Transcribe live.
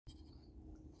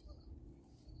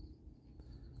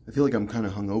I feel like I'm kind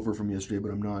of hungover from yesterday,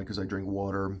 but I'm not because I drank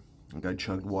water. Like I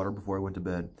chugged water before I went to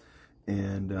bed.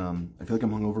 And I feel like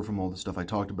I'm hungover from all the stuff I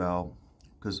talked about.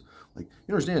 Because, like,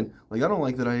 you understand, like, I don't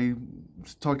like that I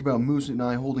talked about Moose and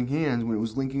I holding hands when it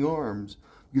was linking arms.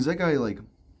 Because that guy, like,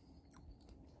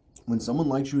 when someone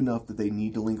likes you enough that they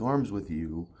need to link arms with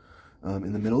you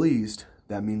in the Middle East,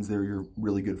 that means they're your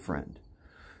really good friend.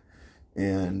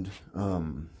 And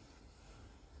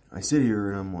I sit here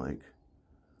and I'm like,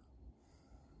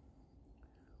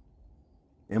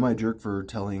 am I a jerk for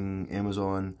telling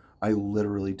Amazon, I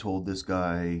literally told this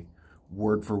guy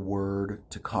word for word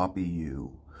to copy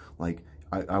you? Like,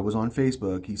 I was on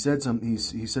Facebook, he said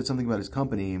something about his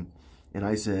company, and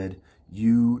I said,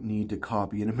 you need to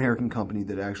copy an American company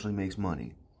that actually makes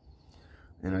money.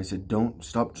 And I said, don't,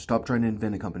 stop trying to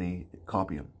invent a company,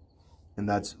 copy them. And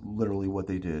that's literally what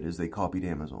they did, is they copied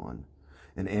Amazon.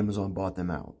 And Amazon bought them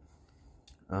out.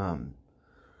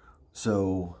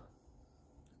 So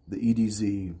the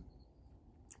EDZ,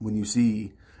 when you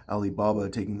see Alibaba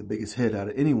taking the biggest hit out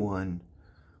of anyone,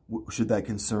 should that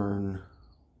concern,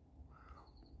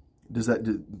 is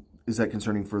that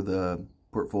concerning for the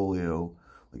portfolio?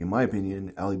 Like, in my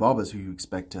opinion, Alibaba is who you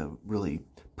expect to really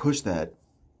push that,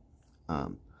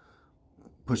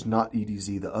 push not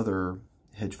EDZ, the other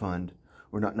hedge fund,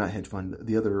 or not hedge fund,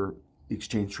 the other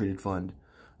exchange traded fund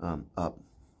up.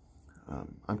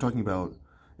 I'm talking about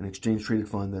an exchange traded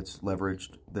fund that's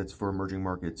leveraged, that's for emerging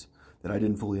markets, that I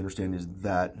didn't fully understand is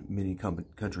that many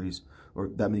countries, or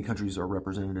that many countries are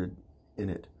represented in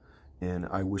it. And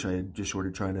I wish I had just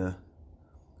shorted China,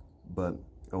 but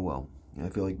oh well. I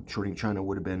feel like shorting China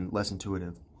would have been less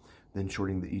intuitive than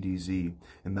shorting the EDZ.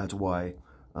 And that's why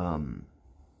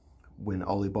when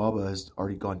Alibaba has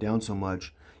already gone down so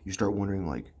much, you start wondering,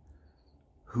 like,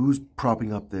 who's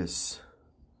propping up this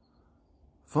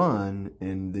fund?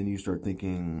 And then you start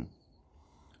thinking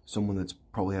someone that's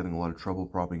probably having a lot of trouble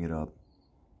propping it up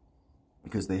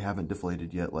because they haven't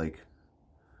deflated yet like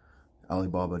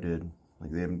Alibaba did.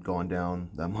 Like, they haven't gone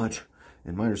down that much.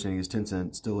 And my understanding is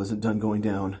Tencent still isn't done going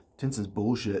down. Tencent's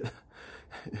bullshit.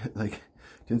 Like,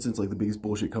 Tencent's like the biggest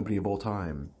bullshit company of all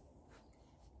time.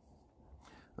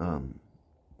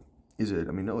 Is it?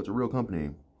 I mean, no, it's a real company.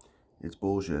 It's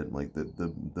bullshit. Like,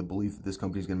 the belief that this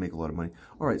company's going to make a lot of money.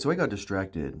 Alright, so I got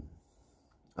distracted.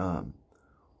 I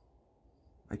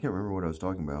can't remember what I was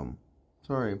talking about.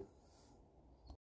 Sorry.